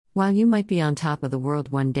While you might be on top of the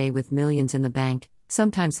world one day with millions in the bank,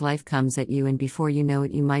 sometimes life comes at you and before you know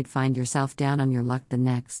it you might find yourself down on your luck the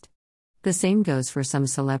next. The same goes for some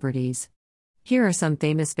celebrities. Here are some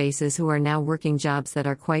famous faces who are now working jobs that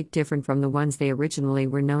are quite different from the ones they originally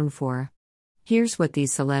were known for. Here's what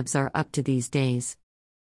these celebs are up to these days.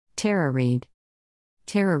 Tara Reid.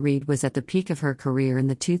 Tara Reid was at the peak of her career in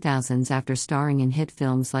the 2000s after starring in hit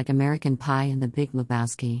films like American Pie and The Big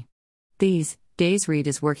Lebowski. These days Reid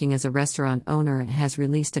is working as a restaurant owner and has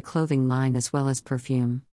released a clothing line as well as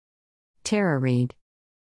perfume. Tara Reid.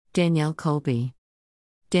 Danielle Colby.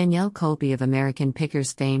 Danielle Colby of American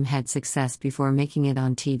Pickers fame had success before making it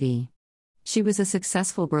on TV. She was a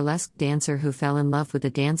successful burlesque dancer who fell in love with the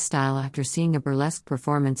dance style after seeing a burlesque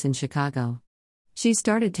performance in Chicago. She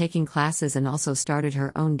started taking classes and also started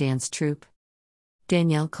her own dance troupe.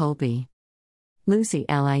 Danielle Colby. Lucy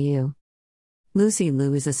Liu. Lucy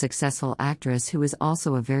Liu is a successful actress who is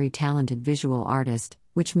also a very talented visual artist,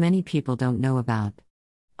 which many people don't know about.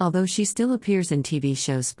 Although she still appears in TV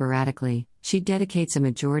shows sporadically, she dedicates a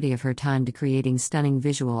majority of her time to creating stunning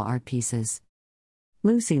visual art pieces.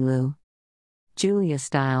 Lucy Liu. Julia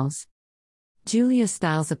Stiles. Julia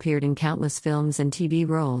Stiles appeared in countless films and TV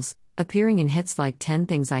roles, appearing in hits like 10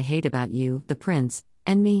 Things I Hate About You, The Prince,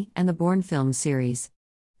 and Me, and the Bourne film series.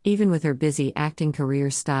 Even with her busy acting career,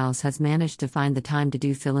 Stiles has managed to find the time to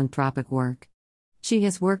do philanthropic work. She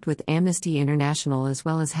has worked with Amnesty International as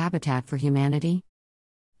well as Habitat for Humanity.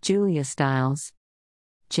 Julia Stiles.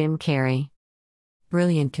 Jim Carrey.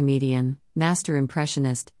 Brilliant comedian, master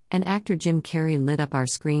impressionist, and actor Jim Carrey lit up our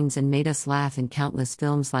screens and made us laugh in countless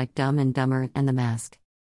films like Dumb and Dumber and The Mask.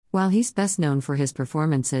 While he's best known for his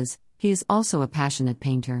performances, he is also a passionate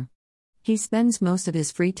painter. He spends most of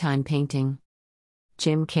his free time painting.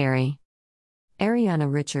 Jim Carrey.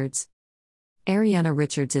 Ariana Richards. Ariana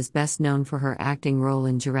Richards is best known for her acting role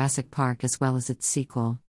in Jurassic Park as well as its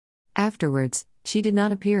sequel. Afterwards, she did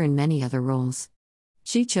not appear in many other roles.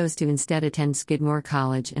 She chose to instead attend Skidmore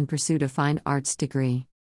College and pursued a fine arts degree.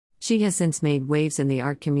 She has since made waves in the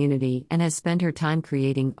art community and has spent her time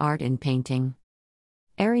creating art and painting.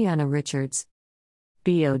 Ariana Richards.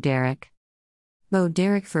 Bo Derek. Bo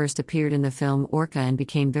Derek first appeared in the film Orca and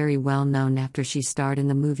became very well known after she starred in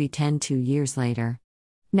the movie 10 2 years later.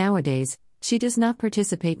 Nowadays, she does not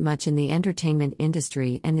participate much in the entertainment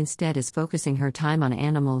industry and instead is focusing her time on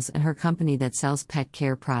animals and her company that sells pet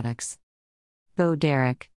care products. Bo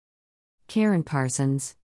Derek. Karen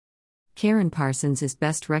Parsons. Karen Parsons is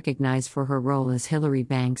best recognized for her role as Hilary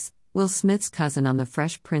Banks, Will Smith's cousin on The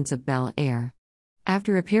Fresh Prince of Bel-Air.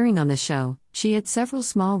 After appearing on the show, she had several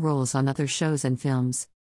small roles on other shows and films.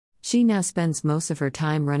 She now spends most of her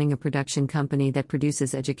time running a production company that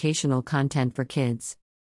produces educational content for kids.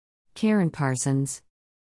 Karen Parsons.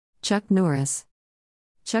 Chuck Norris.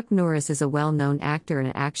 Chuck Norris is a well-known actor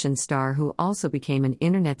and action star who also became an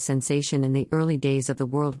internet sensation in the early days of the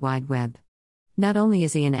World Wide Web. Not only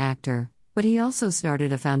is he an actor, but he also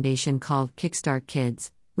started a foundation called Kickstart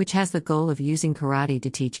Kids, which has the goal of using karate to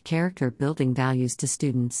teach character-building values to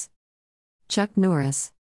students. Chuck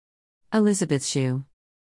Norris. Elizabeth Shue.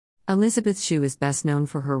 Elizabeth Shue is best known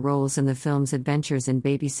for her roles in the films Adventures in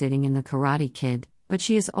Babysitting and The Karate Kid, but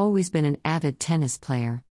she has always been an avid tennis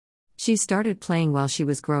player. She started playing while she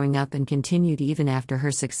was growing up and continued even after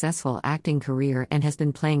her successful acting career and has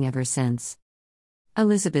been playing ever since.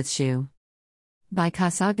 Elizabeth Shue. By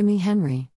Kasagami Henry.